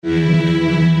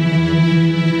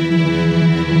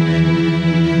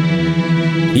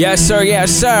Yes,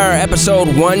 sir. Episode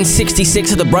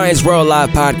 166 of the Brian's World Live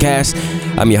podcast.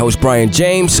 I'm your host, Brian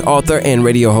James, author and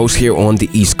radio host here on the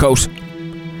East Coast.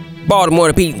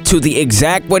 Baltimore to the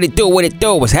exact what it do,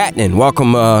 what's happening.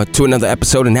 Welcome to another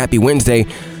episode and happy Wednesday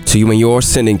to you and yours,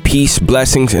 sending peace,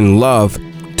 blessings, and love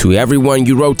to everyone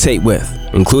you rotate with,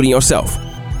 including yourself.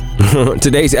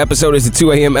 Today's episode is the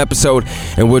 2 a.m. episode,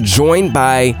 and we're joined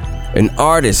by an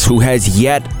artist who has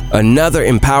yet another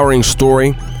empowering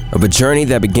story of a journey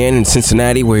that began in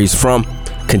Cincinnati, where he's from,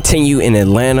 continue in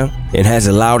Atlanta, and has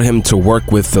allowed him to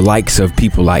work with the likes of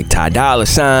people like Ty Dolla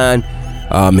 $ign,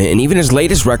 and even his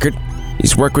latest record,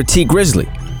 he's worked with T Grizzly.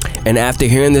 And after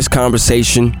hearing this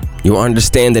conversation, you'll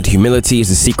understand that humility is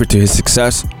the secret to his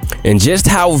success and just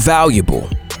how valuable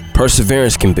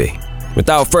perseverance can be.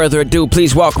 Without further ado,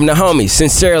 please welcome the homie,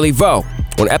 Sincerely Vo,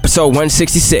 on episode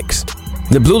 166.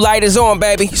 The blue light is on,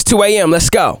 baby. It's 2 a.m. Let's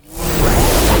go.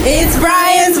 It's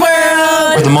Brian's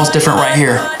World. We're the most different right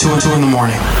here. 2 in the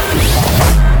morning.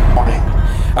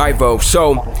 All right, folks.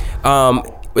 So,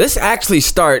 let's actually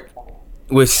start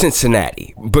with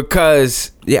Cincinnati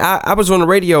because I was on the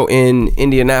radio in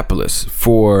Indianapolis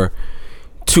for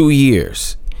 2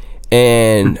 years,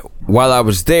 and while I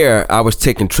was there, I was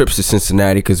taking trips to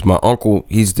Cincinnati because my uncle,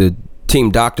 he's the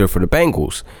team doctor for the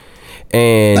Bengals,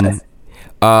 and. Nice.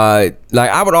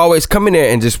 I would always come in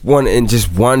there and just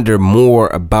wonder more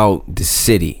about the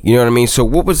city. You know what I mean? So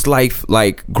what was life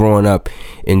like growing up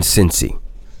in Cincy?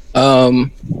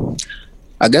 I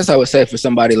guess I would say for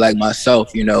somebody like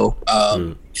myself,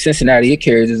 Cincinnati, it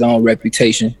carries its own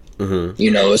reputation,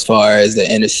 as far as the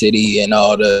inner city and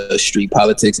all the street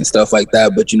politics and stuff like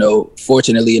that. But,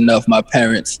 fortunately enough, my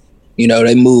parents,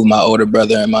 they moved my older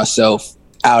brother and myself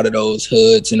out of those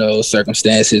hoods,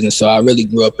 circumstances. And so I really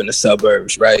grew up in the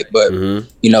suburbs, right? But,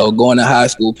 going to high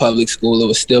school, public school, it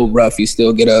was still rough. You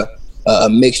still get a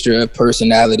mixture of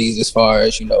personalities as far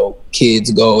as,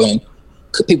 kids go and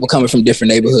people coming from different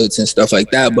neighborhoods and stuff like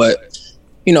that. But,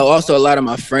 also a lot of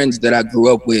my friends that I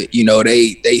grew up with,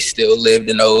 they still lived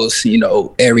in those,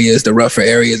 areas, the rougher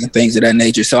areas and things of that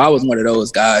nature. So I was one of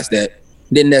those guys that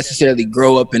didn't necessarily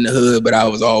grow up in the hood, but I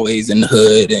was always in the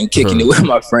hood and kicking it with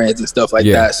my friends and stuff like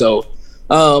that. So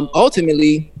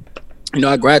ultimately,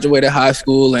 I graduated high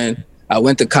school and I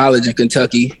went to college in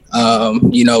Kentucky,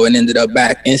 and ended up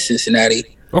back in Cincinnati.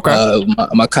 Okay.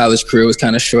 My college career was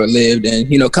kind of short-lived.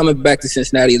 And, coming back to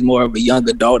Cincinnati as more of a young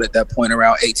adult at that point,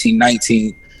 around 18,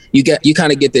 19, you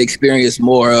kind of get to experience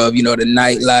more of, the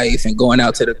nightlife and going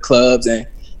out to the clubs. And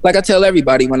like I tell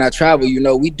everybody when I travel,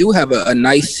 we do have a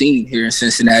nice scene here in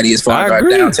Cincinnati as far as our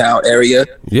downtown area.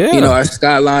 Yeah. Our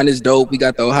skyline is dope. We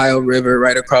got the Ohio River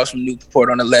right across from Newport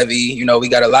on the levee. We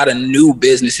got a lot of new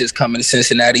businesses coming to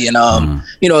Cincinnati and, a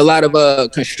lot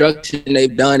of construction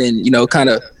they've done and, kind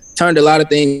of turned a lot of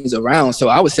things around. So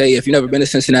I would say if you've never been to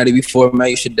Cincinnati before, man,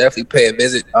 you should definitely pay a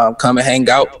visit. Come and hang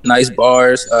out. Nice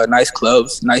bars, nice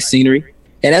clubs, nice scenery.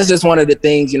 And that's just one of the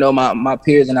things, my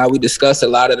peers and I, we discuss a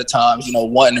lot of the times,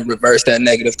 wanting to reverse that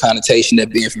negative connotation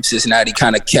that being from Cincinnati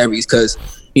kind of carries. Because,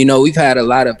 we've had a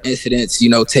lot of incidents,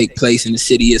 take place in the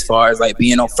city as far as like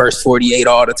being on First 48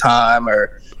 all the time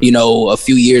or, a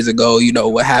few years ago,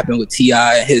 what happened with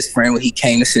T.I. and his friend when he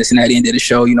came to Cincinnati and did a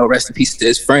show, rest in peace to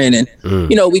his friend. And,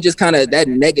 we just kind of, that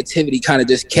negativity kind of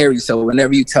just carries. So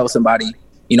whenever you tell somebody,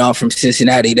 I'm from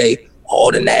Cincinnati,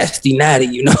 the nasty natty,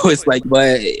 it's like,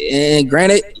 and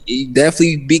granted, you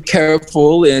definitely be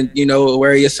careful and,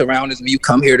 aware of your surroundings when you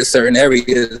come here to certain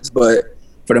areas. But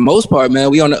for the most part, man,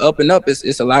 we on the up and up.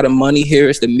 It's a lot of money here.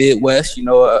 It's the Midwest.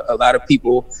 A lot of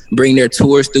people bring their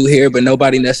tours through here, but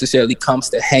nobody necessarily comes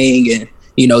to hang and,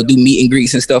 do meet and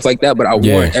greets and stuff like that. But I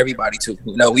warn everybody to,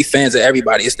 we fans of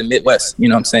everybody. It's the Midwest, you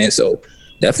know what I'm saying? So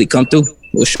definitely come through.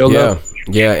 We'll show love.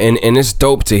 Yeah, and it's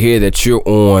dope to hear that you're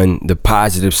on the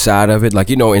positive side of it. Like,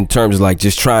 in terms of like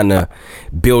just trying to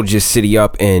build your city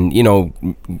up and,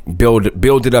 build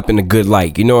it up in a good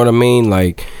light. You know what I mean?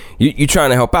 Like you trying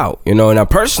to help out, And I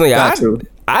personally,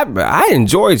 I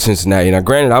enjoyed Cincinnati. Now,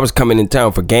 granted, I was coming in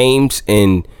town for games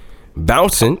and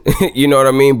bouncing, you know what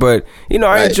I mean? But,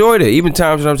 I enjoyed it. Even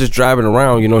times when I was just driving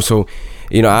around, so,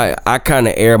 I kind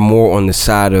of err more on the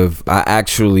side of I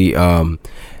actually,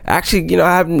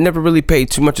 I've never really paid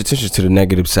too much attention to the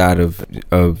negative side of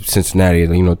Cincinnati,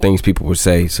 things people would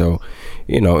say. So,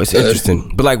 it's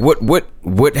interesting. But like,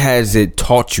 what has it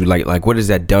taught you? Like, what has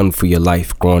that done for your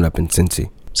life growing up in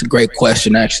Cincy? It's a great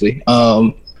question, actually.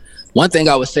 One thing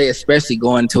I would say, especially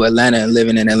going to Atlanta and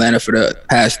living in Atlanta for the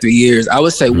past 3 years, I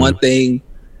would say one thing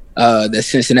that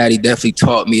Cincinnati definitely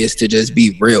taught me is to just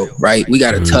be real, right? We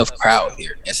got a tough crowd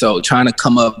here. And so trying to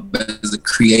come up as a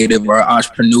creative or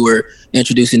entrepreneur,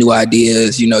 introducing new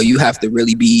ideas, you have to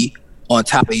really be on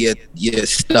top of your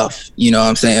stuff, you know what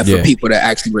I'm saying? For people to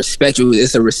actually respect you.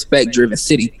 It's a respect-driven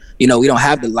city. We don't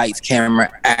have the lights,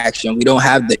 camera, action. We don't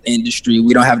have the industry.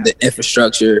 We don't have the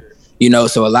infrastructure,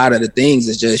 so a lot of the things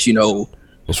is just,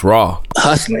 it's raw.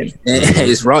 Hustling.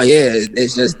 It's raw. Yeah,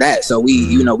 it's just that. So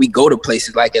we go to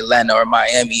places like Atlanta or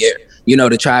Miami,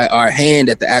 to try our hand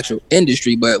at the actual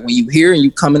industry. But when you hear and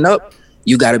you coming up,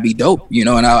 you got to be dope,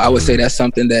 and I would say that's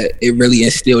something that it really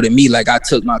instilled in me. Like I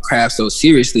took my craft so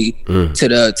seriously to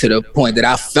the point that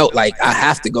I felt like I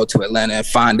have to go to Atlanta and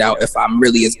find out if I'm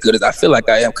really as good as I feel like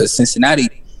I am. Because Cincinnati,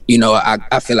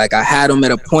 I feel like I had them at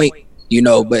a point,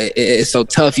 but it's so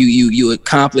tough. You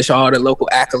accomplish all the local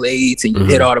accolades and you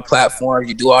hit all the platforms,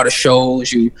 you do all the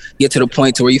shows, you get to the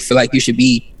point to where you feel like you should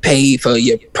be paid for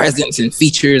your presence and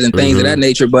features and things of that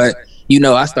nature. But,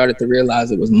 I started to realize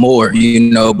it was more,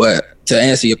 but to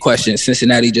answer your question,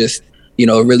 Cincinnati just,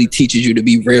 really teaches you to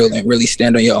be real and really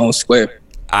stand on your own square.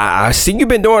 I see you've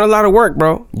been doing a lot of work,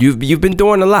 bro. You've been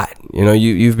doing a lot.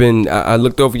 You've been, I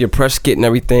looked over your press kit and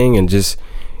everything and just,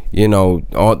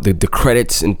 all the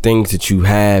credits and things that you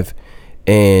have.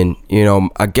 And,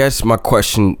 I guess my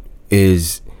question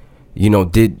is,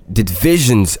 did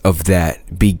visions of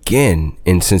that begin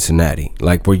in Cincinnati?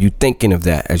 Like, were you thinking of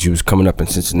that as you was coming up in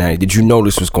Cincinnati? Did you know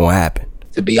this was going to happen?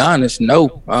 To be honest,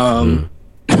 no.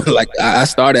 Like I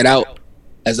started out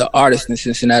as an artist in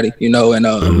Cincinnati,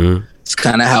 and it's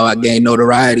kind of how I gained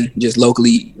notoriety, just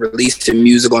locally releasing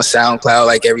music on SoundCloud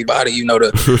like everybody,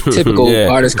 the typical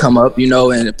artists come up,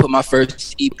 and put my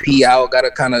first EP out, got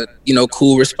a kind of,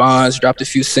 cool response, dropped a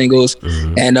few singles.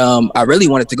 And I really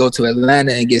wanted to go to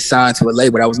Atlanta and get signed to a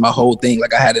label. That was my whole thing.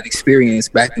 Like I had an experience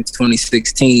back in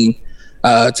 2016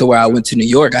 to where I went to New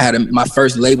York. I had my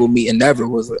first label meeting ever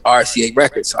was with RCA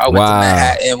Records. So I went to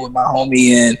Manhattan with my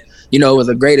homie and, it was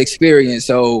a great experience.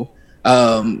 So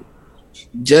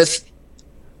just,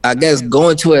 I guess,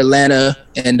 going to Atlanta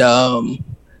and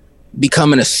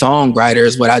becoming a songwriter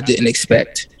is what I didn't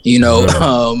expect.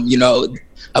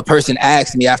 A person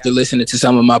asked me after listening to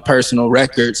some of my personal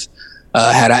records,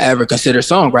 had I ever considered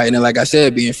songwriting? And like I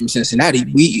said, being from Cincinnati,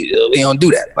 we don't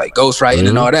do that, like ghostwriting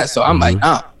and all that. So I'm like,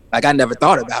 nah, like I never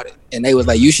thought about it. And they was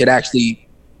like, you should actually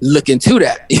look into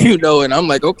that, and I'm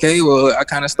like, okay, well, I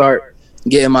kind of start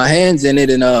getting my hands in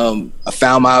it, and I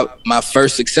found my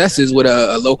first successes with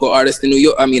a local artist in New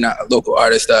York. I mean, not a local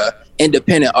artist,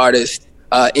 independent artist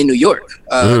in New York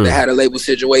that had a label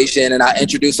situation, and I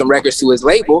introduced some records to his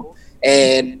label,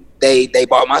 and they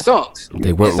bought my songs.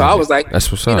 So I was like,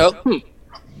 that's what's up.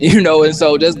 And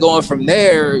so just going from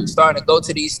there, starting to go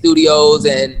to these studios,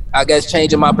 and I guess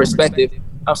changing my perspective.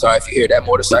 I'm sorry if you hear that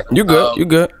motorcycle. You good? You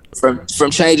good? From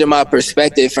changing my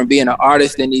perspective from being an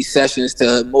artist in these sessions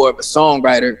to more of a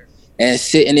songwriter and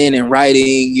sitting in and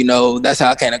writing, that's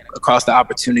how I came across the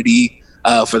opportunity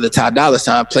for the Ty Dolla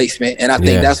 $ign placement. And I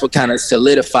think that's what kind of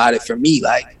solidified it for me.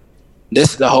 Like,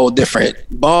 this is a whole different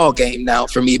ball game now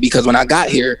for me, because when I got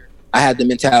here, I had the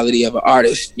mentality of an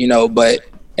artist, but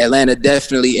Atlanta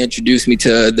definitely introduced me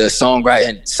to the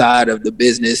songwriting side of the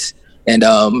business. And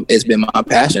it's been my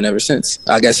passion ever since,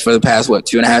 I guess, for the past,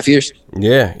 2.5 years?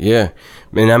 Yeah.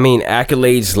 Man, I mean,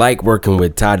 accolades like working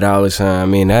with Ty Dolla $ign. I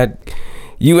mean,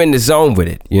 you in the zone with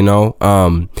it,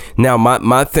 Now,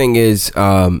 my thing is,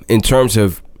 in terms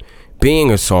of being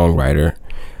a songwriter,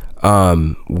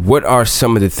 what are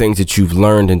some of the things that you've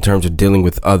learned in terms of dealing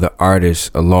with other artists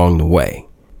along the way?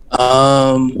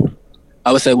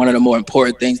 I would say one of the more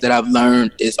important things that I've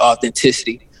learned is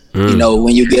authenticity.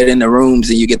 When you get in the rooms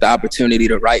and you get the opportunity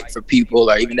to write for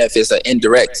people, or even if it's an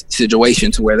indirect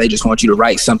situation to where they just want you to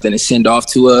write something and send off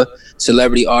to a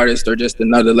celebrity artist or just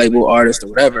another label artist or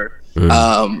whatever.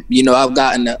 I've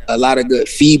gotten a lot of good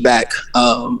feedback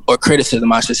or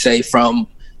criticism, I should say, from,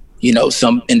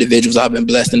 some individuals I've been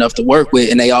blessed enough to work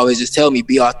with. And they always just tell me,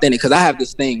 be authentic. Because I have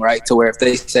this thing, right, to where if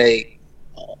they say,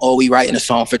 oh, we writing a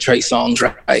song for Trey Songz,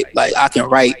 right? Like, I can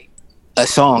write a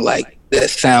song like that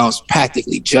sounds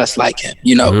practically just like him,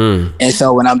 And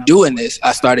so when I'm doing this,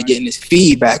 I started getting this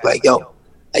feedback like, yo,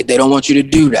 like they don't want you to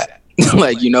do that.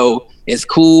 Like, it's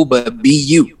cool, but be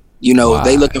you.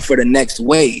 They looking for the next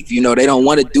wave. They don't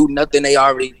want to do nothing they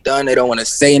already done. They don't want to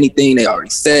say anything they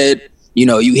already said.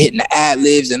 You hitting the ad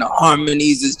libs and the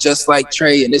harmonies is just like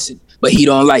Trey, but he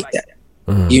don't like that.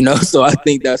 So I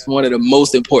think that's one of the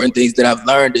most important things that I've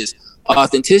learned is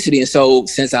authenticity. And so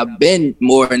since I've been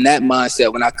more in that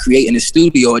mindset, when I create in the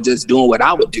studio or just doing what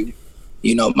I would do,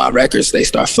 my records, they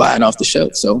start flying off the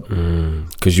shelf. So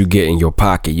because you get in your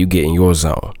pocket, you get in your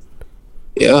zone.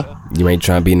 Yeah. You ain't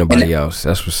trying to be nobody else.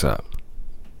 That's what's up.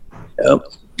 Yep.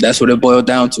 That's what it boiled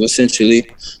down to, essentially.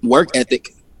 Work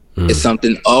ethic is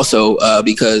something also,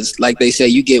 because like they say,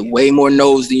 you get way more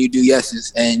no's than you do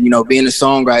yeses. And, being a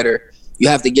songwriter, you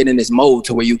have to get in this mode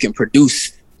to where you can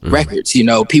produce records.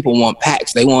 People want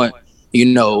packs. They want,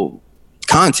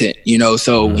 content,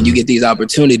 so when you get these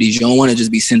opportunities, you don't want to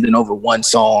just be sending over one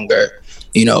song or,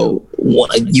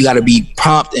 you got to be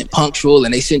prompt and punctual,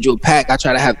 and they send you a pack. I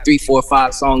try to have 3, 4,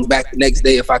 5 songs back the next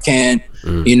day if I can,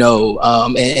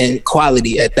 and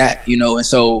quality at that, and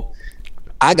so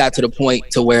I got to the point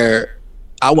to where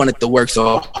I wanted to work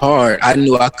so hard. I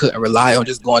knew I couldn't rely on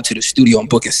just going to the studio and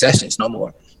booking sessions no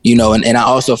more, and I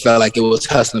also felt like it was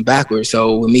hustling backwards.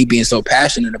 So with me being so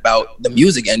passionate about the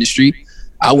music industry,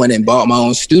 I went and bought my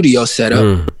own studio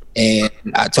setup and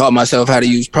I taught myself how to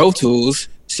use Pro Tools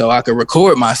so I could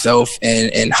record myself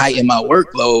and heighten my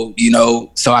workload,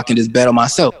 so I can just bet on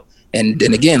myself. And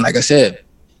then again, like I said,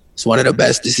 it's one of the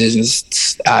best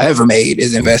decisions I ever made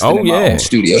is investing in my own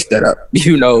studio setup,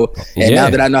 and now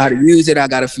that I know how to use it, I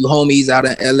got a few homies out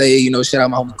in LA, shout out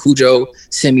my homie Cujo,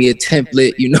 send me a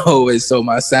template, and so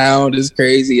my sound is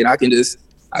crazy and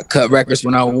I cut records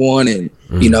when I want. And,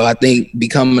 I think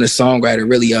becoming a songwriter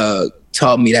really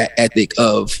taught me that ethic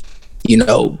of,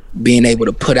 being able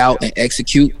to put out and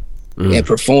execute and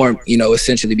perform,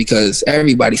 essentially, because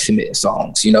everybody submitting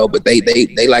songs, but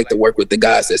they like to work with the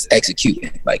guys that's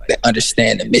executing, like that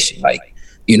understand the mission. Like,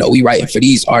 we writing for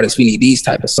these artists, we need these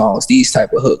type of songs, these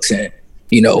type of hooks. And,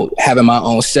 having my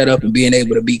own setup and being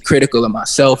able to be critical of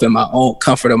myself and my own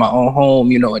comfort of my own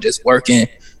home, and just working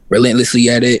relentlessly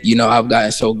at it. I've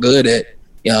gotten so good at,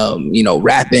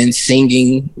 rapping,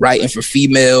 singing, writing for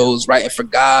females, writing for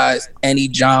guys,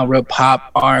 any genre,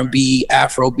 pop, R&B,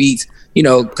 Afro beats,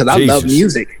 because I love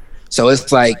music. So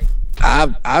it's like,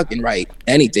 I can write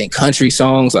anything, country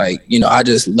songs, like, I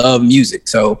just love music.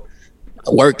 So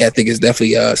work ethic is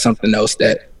definitely something else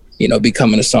that,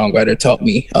 becoming a songwriter taught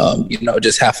me,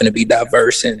 just having to be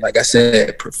diverse and, like I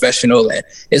said, professional. And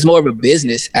it's more of a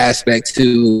business aspect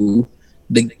to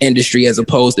the industry as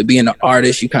opposed to being an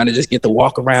artist. You kind of just get to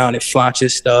walk around and flaunt your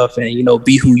stuff and,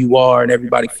 be who you are, and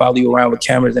everybody follow you around with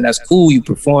cameras, and that's cool. You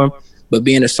perform. But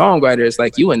being a songwriter, it's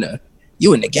like you in the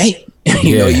game.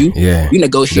 You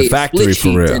negotiate split sheets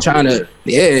and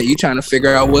you trying to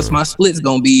figure out what's my split's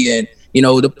gonna be, and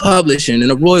the publishing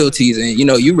and the royalties, and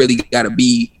you really got to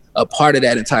be a part of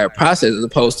that entire process, as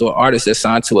opposed to an artist that's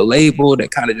signed to a label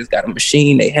that kind of just got a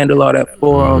machine, they handle all that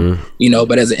for them.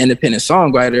 But as an independent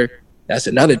songwriter, that's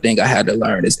another thing I had to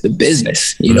learn, is the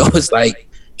business. It's like,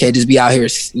 can't just be out here,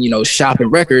 shopping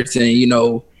records and,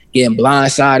 getting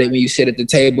blindsided when you sit at the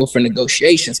table for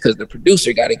negotiations, because the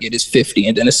producer got to get his 50,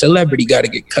 and then a celebrity got to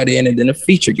get cut in, and then a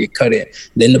feature get cut in.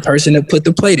 Then the person that put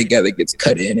the play together gets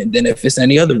cut in, and then if it's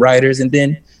any other writers, and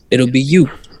then it'll be you.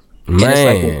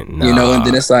 Man, and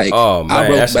then it's like, oh, man,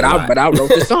 I wrote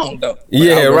the song though.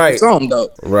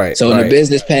 Right. So when the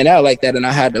business panned out like that, and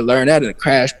I had to learn that in a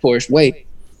crash course way.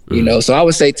 So I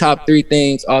would say top 3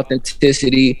 things: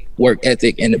 authenticity, work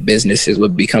ethic, and the business is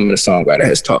what becoming a songwriter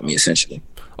has taught me, essentially.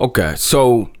 Okay,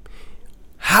 so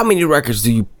how many records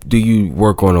do you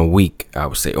work on a week, I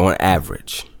would say, on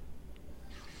average?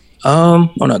 On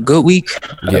a good week,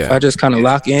 if I just kind of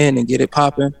lock in and get it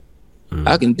popping,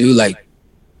 I can do like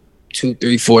 2,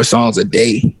 3, 4 songs a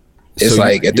day. It's so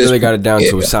like, at this point, got it down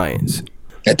to a science.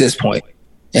 At this point.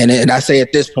 And I say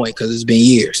at this point because it's been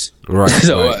years. Right.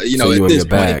 So, right. At this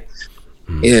point,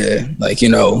 like,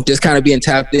 just kind of being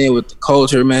tapped in with the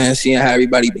culture, man, seeing how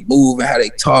everybody move and how they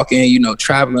talking,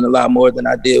 traveling a lot more than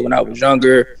I did when I was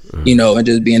younger, and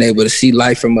just being able to see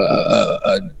life from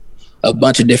a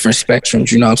bunch of different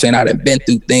spectrums. I'm saying? I done been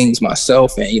through things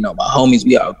myself, and, my homies,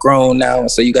 we are grown now. And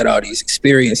so you got all these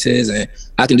experiences, and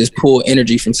I can just pull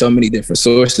energy from so many different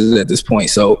sources at this point.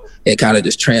 So it kind of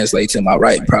just translates in my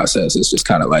writing process. It's just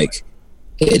kind of like,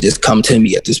 it just come to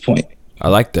me at this point. I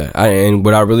like that. And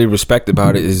what I really respect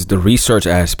about it is the research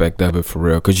aspect of it, for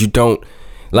real. Because you don't,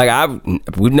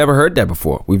 we've never heard that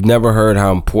before. We've never heard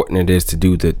how important it is to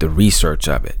do the research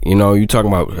of it. You're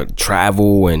talking about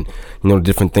travel and,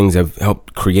 different things that have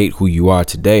helped create who you are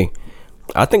today.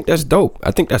 I think that's dope.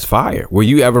 I think that's fire. Were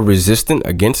you ever resistant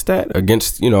against that?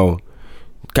 Against,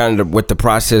 kind of what the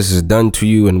process has done to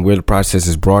you and where the process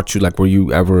has brought you? Like, were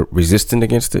you ever resistant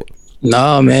against it?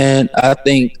 No, man. I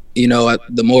think,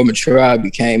 the more mature I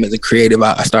became as a creative,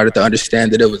 I started to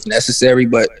understand that it was necessary.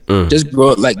 But just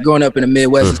growing up in the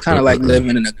Midwest, it's kind of like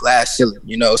living in a glass ceiling,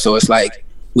 So it's like,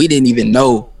 we didn't even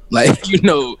know,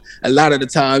 a lot of the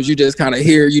times you just kind of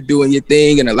hear you doing your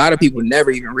thing, and a lot of people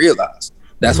never even realize.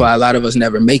 That's why a lot of us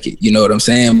never make it. You know what I'm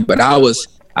saying? But I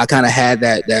was I kind of had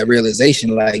that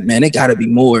realization, like, man, it gotta be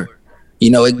more.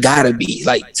 It gotta be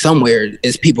like somewhere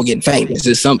is people getting famous.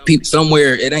 There's some people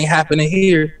somewhere, it ain't happening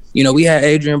here. We had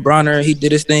Adrian Bronner, he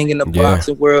did his thing in the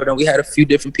boxing world, and we had a few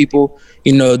different people,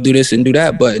 do this and do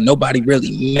that, but nobody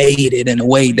really made it in a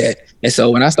way that. And so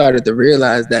when I started to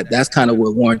realize that, that's kind of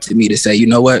what warranted me to say, you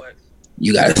know what,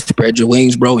 you gotta spread your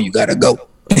wings, bro, and you gotta go.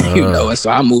 And so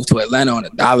I moved to Atlanta on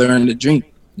 $1 and a dream.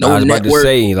 No I was network, about to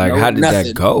say, like, how did nothing.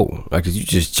 that go? Like, did you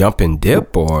just jump and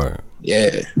dip, or?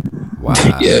 Yeah. Wow.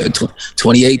 Yeah,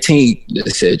 2018, they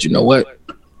said, you know what,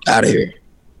 out of here.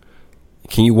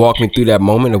 Can you walk me through that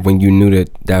moment of when you knew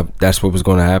that's what was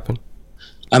going to happen?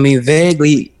 I mean,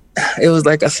 vaguely, it was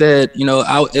like I said,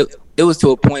 it was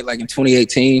to a point like in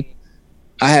 2018,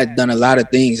 I had done a lot of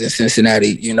things in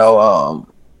Cincinnati,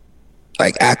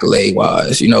 like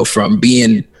accolade-wise, from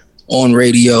being on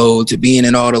radio to being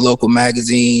in all the local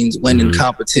magazines, winning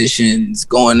competitions,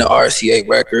 going to RCA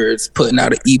Records, putting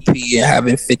out an EP and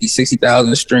having 50,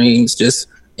 60,000 streams, just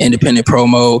independent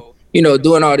promo,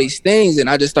 doing all these things. And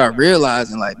I just start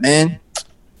realizing, like, man,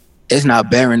 it's not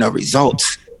bearing no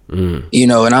results, and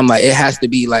I'm like, it has to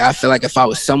be like, I feel like if I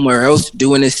was somewhere else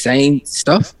doing this same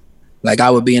stuff, like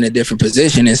I would be in a different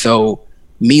position. And so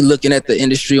me looking at the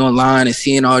industry online and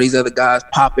seeing all these other guys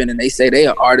popping and they say they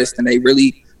are artists and they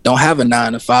really don't have a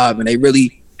 9 to 5 and they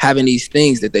really having these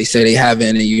things that they say they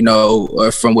haven't, and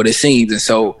or from what it seems. And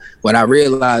so when I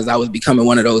realized I was becoming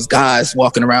one of those guys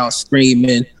walking around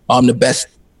screaming, I'm the best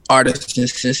artist in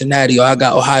Cincinnati, or I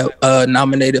got Ohio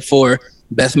nominated for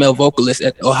best male vocalist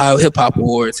at the Ohio Hip Hop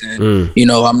Awards, and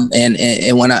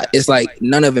and when it's like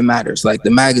none of it matters. Like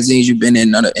the magazines you've been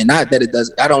in, and not that it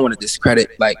does. I don't want to discredit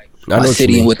like my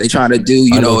city and what they're trying to do,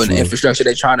 and the infrastructure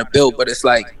they're trying to build, but it's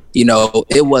like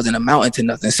it wasn't amounting to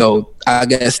nothing. So I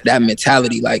guess that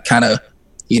mentality like kind of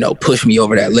pushed me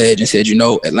over that ledge and said,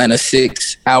 Atlanta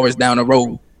 6 hours down the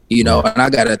road, and I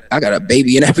got a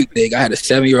baby and everything. I had a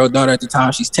 7-year-old daughter at the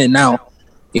time. She's 10 now.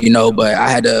 But I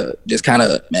had to just kind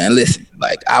of, man, listen,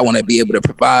 like I want to be able to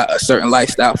provide a certain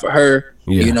lifestyle for her,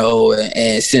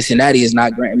 and Cincinnati is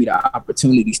not granting me the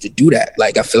opportunities to do that.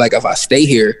 Like, I feel like if I stay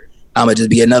here, I'm gonna just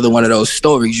be another one of those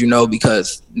stories,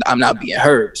 because I'm not being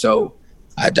heard. So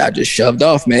I just shoved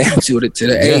off, man, to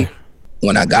the A.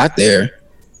 When I got there,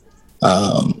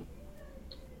 I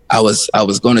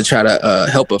was going to try to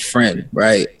help a friend,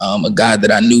 right? A guy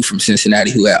that I knew from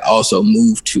Cincinnati who had also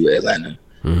moved to Atlanta.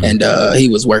 And he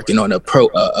was working on a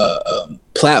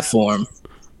platform,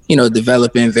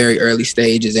 developing very early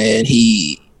stages. And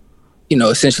he,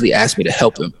 essentially asked me to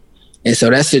help him. And so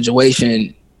that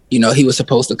situation, he was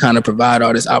supposed to kind of provide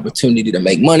all this opportunity to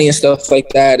make money and stuff like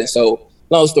that. And so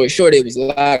long story short, it was a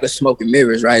lot of smoke and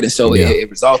mirrors, right? And so it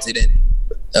resulted in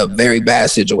a very bad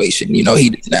situation. He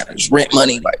didn't have his rent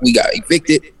money. Like we got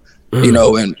evicted,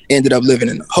 and ended up living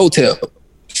in a hotel.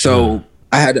 So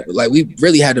I had to, like, we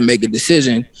really had to make a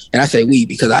decision. And I say we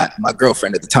because my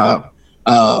girlfriend at the time,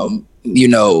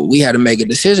 we had to make a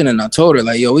decision. And I told her,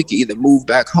 like, yo, we can either move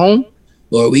back home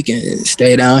or we can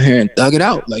stay down here and thug it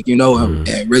out, like, and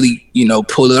really,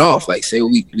 pull it off. Like, say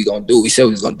what we gonna do. We said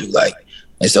we was gonna do, like,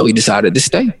 and so we decided to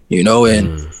stay,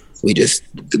 and we just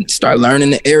start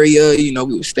learning the area.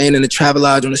 We were staying in the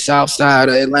Travelodge on the south side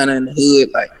of Atlanta in the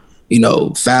hood, like,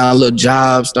 found a little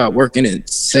job, start working and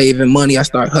saving money. I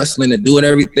start hustling and doing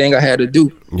everything I had to do,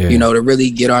 to really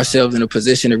get ourselves in a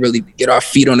position to really get our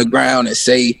feet on the ground and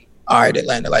say, all right,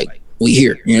 Atlanta, like, we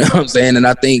here, what I'm saying? And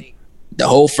I think the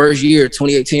whole first year,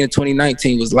 2018 and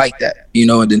 2019 was like that, and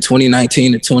then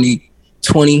 2019 to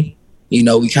 2020,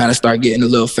 we kind of start getting a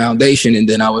little foundation. And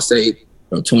then I would say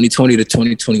from 2020 to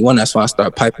 2021, that's why I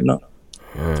started piping up.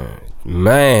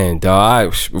 Man,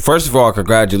 dog, first of all,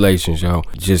 congratulations, yo.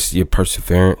 Just your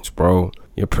perseverance, bro.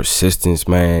 Your persistence,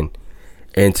 man.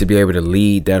 And to be able to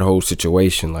lead that whole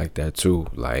situation like that, too.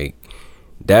 Like,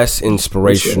 that's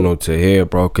inspirational to hear,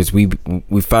 bro, because we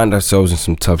find ourselves in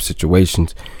some tough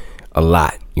situations a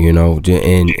lot,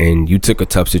 and you took a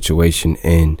tough situation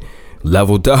and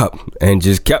leveled up and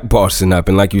just kept bossing up.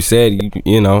 And like you said,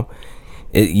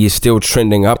 you're still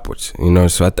trending upwards,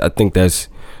 so I think that's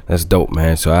dope,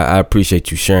 man. So I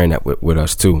appreciate you sharing that with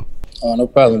us too. Oh, no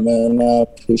problem, man. I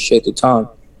appreciate the time.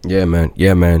 Yeah, man.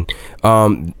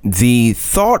 The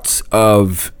thoughts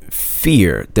of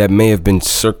fear that may have been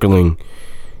circling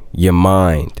your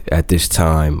mind at this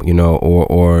time,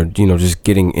 or just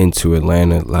getting into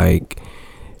Atlanta, like,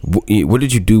 what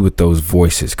did you do with those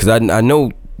voices? Because I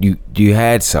know you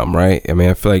had some, right? I mean,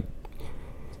 I feel like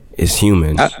it's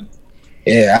human.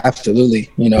 Yeah, absolutely.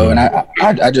 And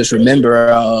I just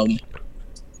remember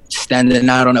standing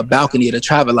out on a balcony at a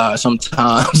Travelodge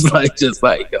sometimes, like,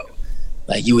 yo,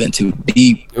 like you in too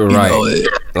deep, right?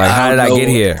 Like, how did I get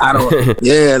here? I don't,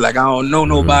 yeah, like I don't know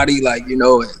nobody, like, you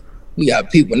know, we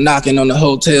got people knocking on the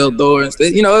hotel door and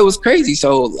stuff. You know, it was crazy.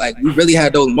 So like we really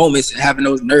had those moments and having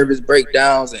those nervous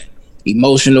breakdowns and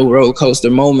emotional roller coaster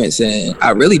moments, and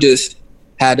I really just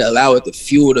had to allow it to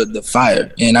fuel the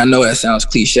fire. And I know that sounds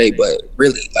cliche, but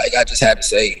really, like, I just had to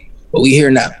say, well, we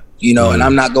here now, you know, and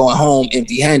I'm not going home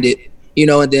empty-handed, you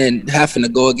know, and then having to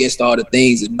go against all the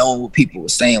things and knowing what people were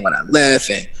saying when I left,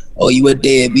 and, oh, you a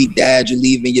deadbeat dad, you're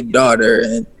leaving your daughter,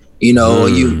 and, you know,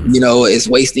 you know, it's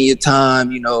wasting your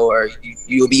time, you know, or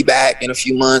you'll be back in a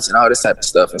few months and all this type of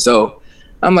stuff. And so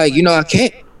I'm like, you know, I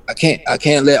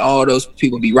can't let all those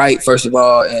people be right, first of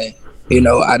all. And, you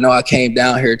know I came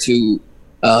down here to, you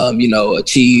know,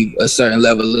 achieve a certain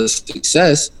level of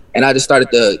success. And I just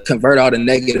started to convert all the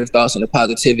negative thoughts into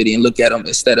positivity and look at them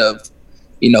instead of,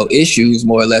 you know, issues,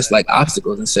 more or less like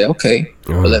obstacles, and say, okay,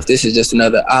 well, if this is just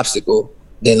another obstacle,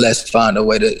 then let's find a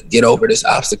way to get over this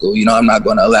obstacle. You know, I'm not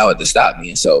going to allow it to stop me.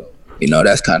 And so, you know,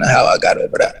 that's kind of how I got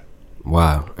over that.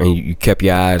 Wow. And you kept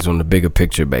your eyes on the bigger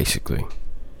picture, basically.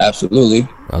 Absolutely.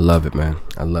 I love it, man.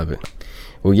 I love it.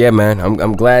 Well, yeah, man.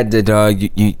 I'm glad that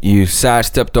you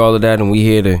sidestepped all of that, and we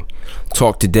here to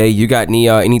talk today. You got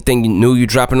anything new you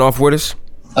dropping off with us?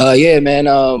 Yeah, man.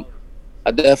 I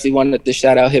definitely wanted to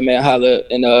shout out Hitman Holla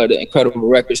and the Incredible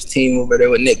Records team over there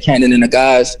with Nick Cannon and the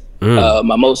guys.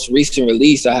 My most recent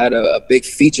release, I had a big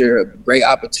feature, a great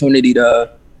opportunity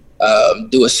to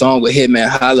do a song with Hitman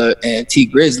Holla and T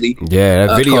Grizzly. Yeah,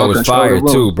 that video was fire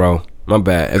too, bro. My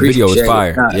bad. That video was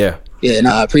fire. Yeah,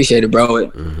 I appreciate it,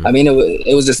 bro. I mean,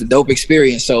 it was just a dope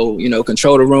experience. So, you know,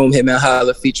 Control the Room, Hitman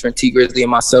Holla featuring T Grizzly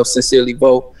and myself, Sincerely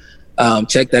Vote.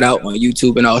 Check that out on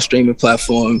YouTube and all streaming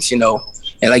platforms, you know.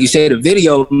 And like you said, the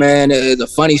video, man, there's a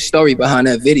funny story behind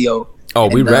that video. Oh,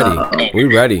 we ready. We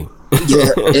ready. Yeah,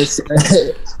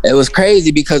 it was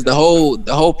crazy because the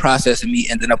whole process of me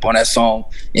ending up on that song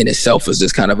in itself was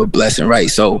just kind of a blessing, right?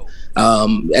 So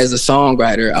as a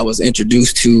songwriter, I was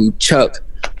introduced to Chuck,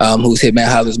 who's Hitman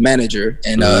Holla's manager,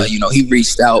 and you know, he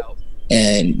reached out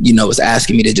and, you know, was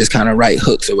asking me to just kind of write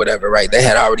hooks or whatever, right? They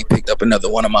had already picked up another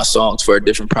one of my songs for a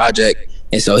different project,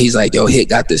 and so he's like, yo, Hit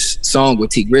got this song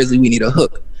with T Grizzly, we need a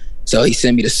hook. So he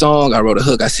sent me the song, I wrote a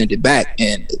hook, I sent it back,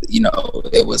 and, you know,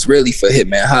 it was really for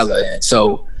Hitman Holla. And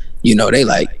so, you know, they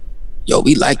like, yo,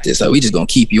 we like this, so we just gonna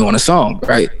keep you on a song,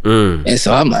 right? And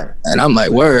so I'm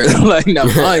like, word, like, now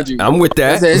mind you, I'm with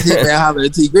that. It's Hitman Holla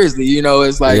and T Grizzly, you know,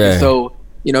 it's like, so,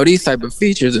 you know, these type of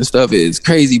features and stuff is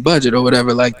crazy budget or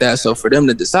whatever like that. So for them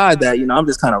to decide that, you know, I'm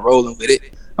just kind of rolling with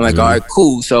it. I'm like, all right,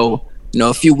 cool. So, you know,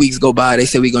 a few weeks go by, they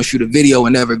said we're gonna shoot a video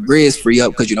whenever Grizz free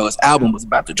up, because, you know, his album was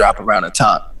about to drop around the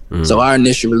time. So our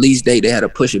initial release date, they had to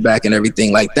push it back and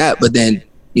everything like that. But then,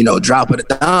 you know, drop of the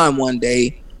time one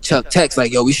day, Chuck texts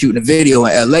like, yo, we shooting a video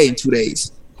in LA in 2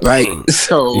 days, right?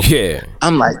 So yeah,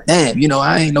 I'm like, damn, you know,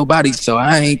 I ain't nobody, so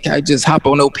I just hop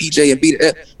on PJ and beat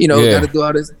it, you know, gotta do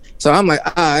all this. So I'm like,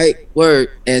 all right, word.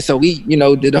 And so we, you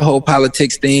know, did the whole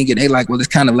politics thing, and they like, well, it's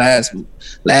kind of last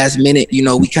minute, you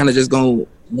know, we kind of just gonna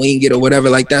wing it or whatever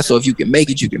like that. So if you can make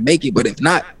it, you can make it, but if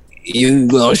not, you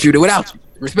gonna shoot it without you.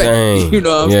 Respect, you know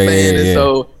what I'm saying? And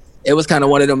so it was kind of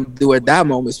one of them do or die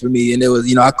moments for me. And it was,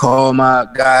 you know, I called my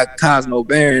guy Cosmo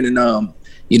Barron, and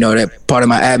you know, that part of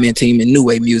my admin team in New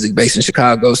Wave Music based in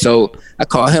Chicago. So I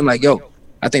called him like, yo,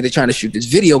 I think they're trying to shoot this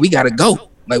video. We gotta go.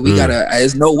 Like, we gotta.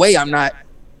 There's no way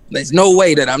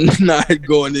that I'm not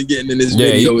going and getting in this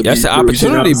video. With that's an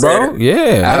opportunity, bro.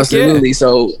 Yeah, absolutely. Yeah.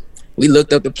 So we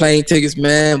looked up the plane tickets,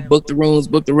 man. Booked the rooms,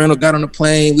 booked the rental, got on the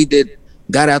plane.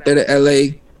 Got out there to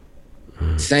LA.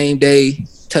 Same day,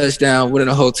 touchdown, went in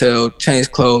a hotel,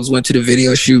 changed clothes, went to the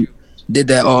video shoot, did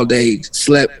that all day,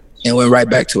 slept, and went right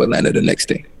back to Atlanta the next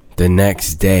day.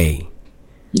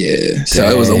 Yeah. Dang. So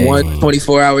it was a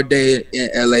 24-hour day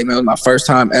in LA, man. It was my first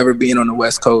time ever being on the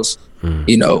West Coast.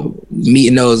 You know,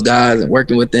 meeting those guys and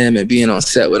working with them and being on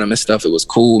set with them and stuff. It was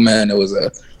cool, man. It was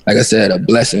like I said, a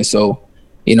blessing. So,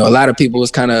 you know, a lot of people was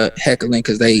kind of heckling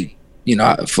because they, you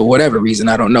know, for whatever reason,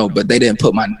 I don't know, but they didn't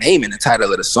put my name in the title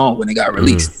of the song when it got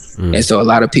released. And so a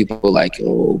lot of people were like,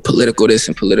 oh, political this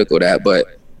and political that. But,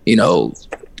 you know,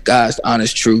 guys,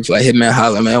 honest truth, like Hitman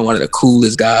Holla, man, one of the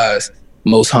coolest guys,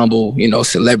 most humble, you know,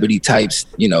 celebrity types,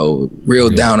 you know,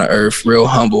 real down to earth, real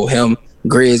humble. Him,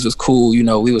 Grizz was cool. You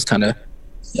know, we was kind of,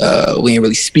 we didn't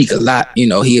really speak a lot. You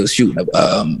know, he was shooting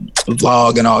a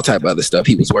vlog and all type of other stuff.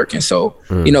 He was working. So,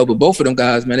 you know, but both of them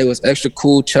guys, man, it was extra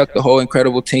cool. Chuck, the whole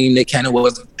Incredible team. Nick Cannon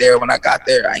wasn't there when I got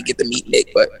there. I didn't get to meet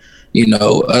Nick. But, you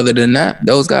know, other than that,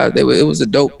 those guys, it was a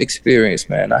dope experience,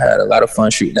 man. I had a lot of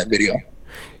fun shooting that video.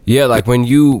 Yeah, like when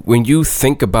you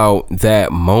think about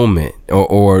that moment,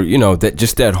 or you know, that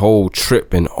just that whole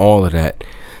trip and all of that,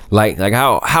 like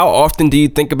how often do you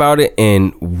think about it,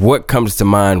 and what comes to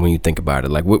mind when you think about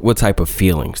it? Like what type of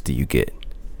feelings do you get?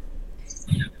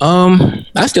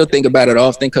 I still think about it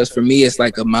often because for me it's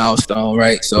like a milestone,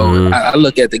 right? So I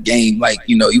look at the game like,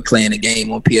 you know, you playing a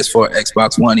game on PS4,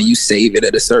 Xbox One, and you save it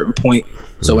at a certain point.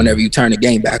 So whenever you turn the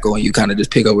game back on, you kind of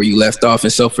just pick up where you left off.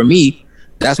 And so for me,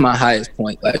 that's my highest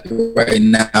point. Like right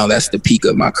now, that's the peak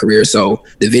of my career. So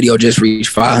the video just reached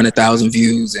 500,000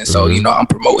 views, and so you know, I'm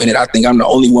promoting it. I think I'm the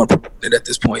only one promoting it at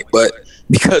this point, but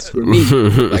because for me,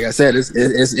 like I said, it's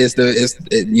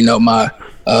you know, my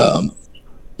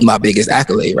biggest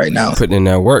accolade right now. Putting in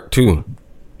that work too.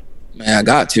 Man, I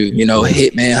got to. You know,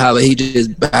 Hitman Holla, he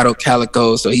just battled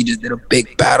Calico, so he just did a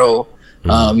big battle.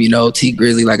 You know, T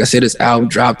Grizzly, like I said, his album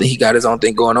dropped and he got his own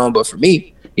thing going on. But for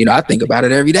me, you know, I think about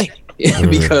it every day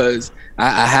because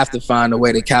I have to find a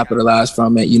way to capitalize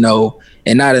from it, you know,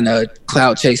 and not in a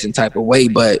cloud chasing type of way,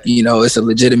 but, you know, it's a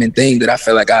legitimate thing that I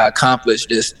feel like I accomplished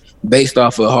just based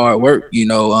off of hard work. You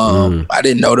know, I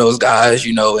didn't know those guys,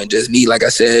 you know, and just me, like I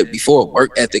said before,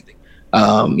 work ethic,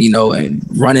 you know, and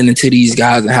running into these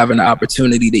guys and having the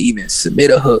opportunity to even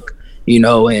submit a hook, you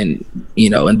know, and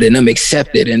then them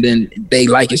accept it, and then they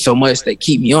like it so much they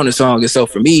keep me on the song. And so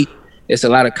for me, it's a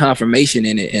lot of confirmation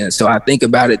in it, and so I think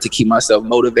about it to keep myself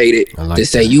motivated to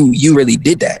say you really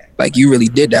did that, like you really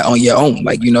did that on your own,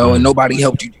 like, you know, and nobody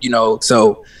helped you, you know.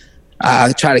 So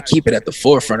I try to keep it at the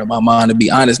forefront of my mind, to be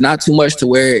honest, not too much to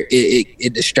where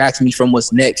it distracts me from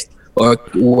what's next, or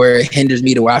where it hinders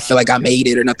me to where I feel like I made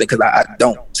it or nothing, because I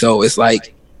don't. So it's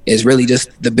like, it's really just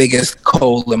the biggest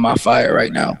coal in my fire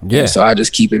right now. Yeah. And so I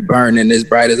just keep it burning as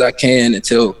bright as I can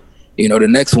until, you know, the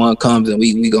next one comes and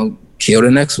we gonna kill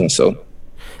the next one. So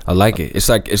I like it.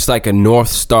 It's like a North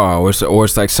Star, or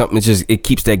it's like something that just, it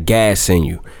keeps that gas in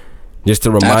you. Just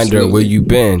a reminder of where you've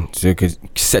been, so it could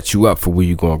set you up for where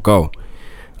you're gonna go.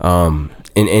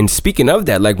 And speaking of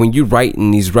that, like when you're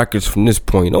writing these records from this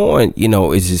point on, you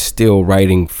know, is it still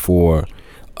writing for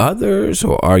others,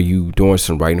 or are you doing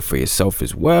some writing for yourself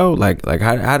as well? Like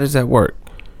how does that work?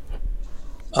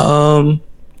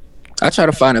 I try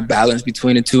to find a balance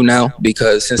between the two now,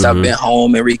 because since I've been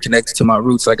home and reconnected to my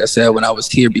roots, like I said, when I was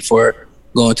here before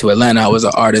going to Atlanta, I was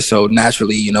an artist. So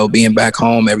naturally, you know, being back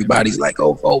home, everybody's like,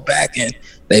 oh, back, and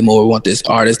they more want this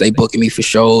artist. They booking me for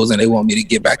shows and they want me to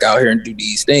get back out here and do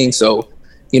these things. So,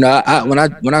 you know,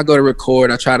 when I go to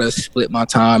record, I try to split my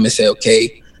time and say,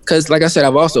 okay, because like I said,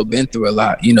 I've also been through a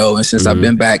lot, you know, and since I've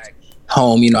been back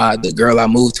home, you know, the girl I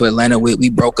moved to Atlanta with, we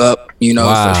broke up, you know.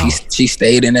 Wow. So she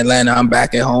stayed in Atlanta. I'm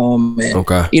back at home, and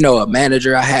you know, a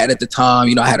manager I had at the time,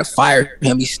 you know, I had to fire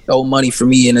him. He stole money from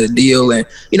me in a deal, and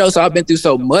you know, so I've been through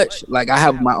so much. Like, I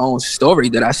have my own story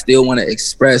that I still want to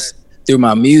express through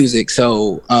my music.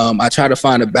 So I try to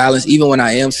find a balance. Even when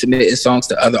I am submitting songs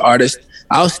to other artists,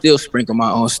 I'll still sprinkle my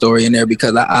own story in there,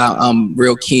 because I'm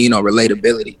real keen on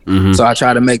relatability. So I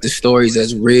try to make the stories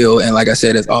as real and, like I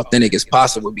said, as authentic as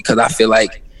possible, because I feel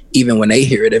like even when they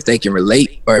hear it, if they can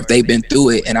relate, or if they've been through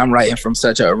it, and I'm writing from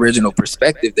such an original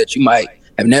perspective that you might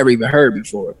have never even heard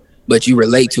before, but you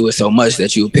relate to it so much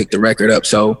that you would pick the record up.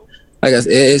 So like I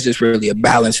said, it's just really a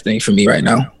balance thing for me right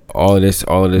now. All of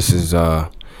this is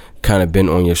kind of been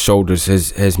on your shoulders.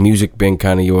 Has music been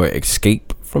kind of your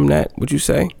escape from that, would you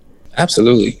say?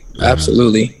 Absolutely.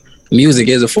 Absolutely. Music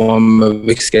is a form of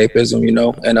escapism, you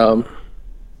know, and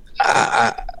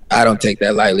I don't take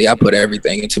that lightly. I put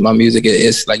everything into my music.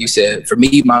 It's like you said, for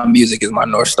me, my music is my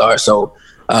North Star. So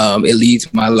it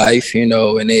leads my life, you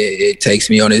know, and it takes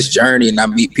me on this journey, and I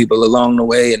meet people along the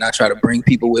way, and I try to bring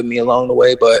people with me along the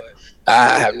way, but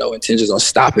I have no intentions on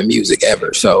stopping music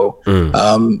ever. So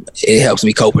it helps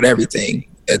me cope with everything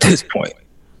at this point.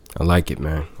 I like it,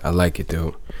 man. I like it,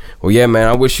 dude. Well, yeah, man,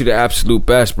 I wish you the absolute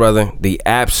best, brother. The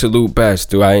absolute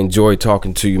best, dude. I enjoy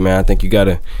talking to you, man. I think you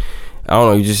gotta, I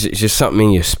don't know, it's just something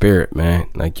in your spirit, man.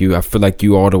 Like I feel like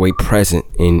you all the way present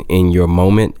in your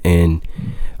moment, and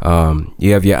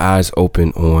you have your eyes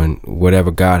open on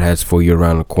whatever God has for you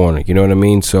around the corner. You know what I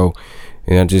mean? So,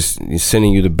 you know, just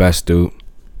sending you the best, dude.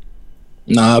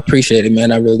 No, I appreciate it,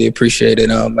 man. I really appreciate it.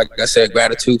 Like I said,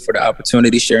 gratitude for the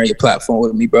opportunity, sharing your platform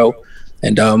with me, bro.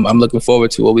 And I'm looking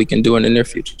forward to what we can do in the near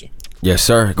future. Yes,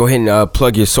 sir. Go ahead and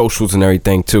plug your socials and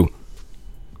everything, too.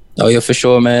 Oh, yeah, for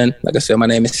sure, man. Like I said, my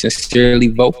name is Sincerely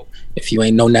Vo. If you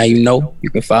ain't know, now you know.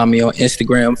 You can find me on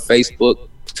Instagram, Facebook,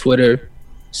 Twitter,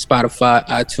 Spotify,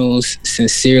 iTunes,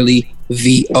 Sincerely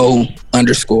VO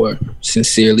 _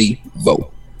 Sincerely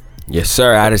Vo. Yes,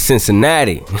 sir. Out of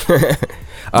Cincinnati.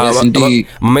 Yes, indeed.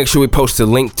 I'm gonna make sure we post a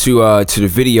link to the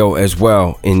video as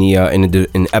well in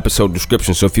the episode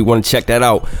description. So if you want to check that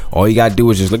out, all you gotta do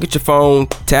is just look at your phone,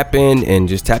 tap in, and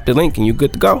just tap the link, and you're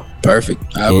good to go.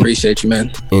 Perfect. I appreciate you,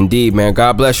 man. Indeed, man.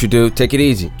 God bless you, dude. Take it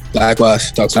easy.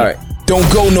 Likewise. Talk soon. All right.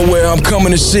 Don't go nowhere, I'm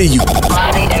coming to see you.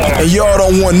 And y'all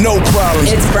don't want no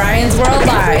problems. It's Brian's World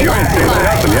Live.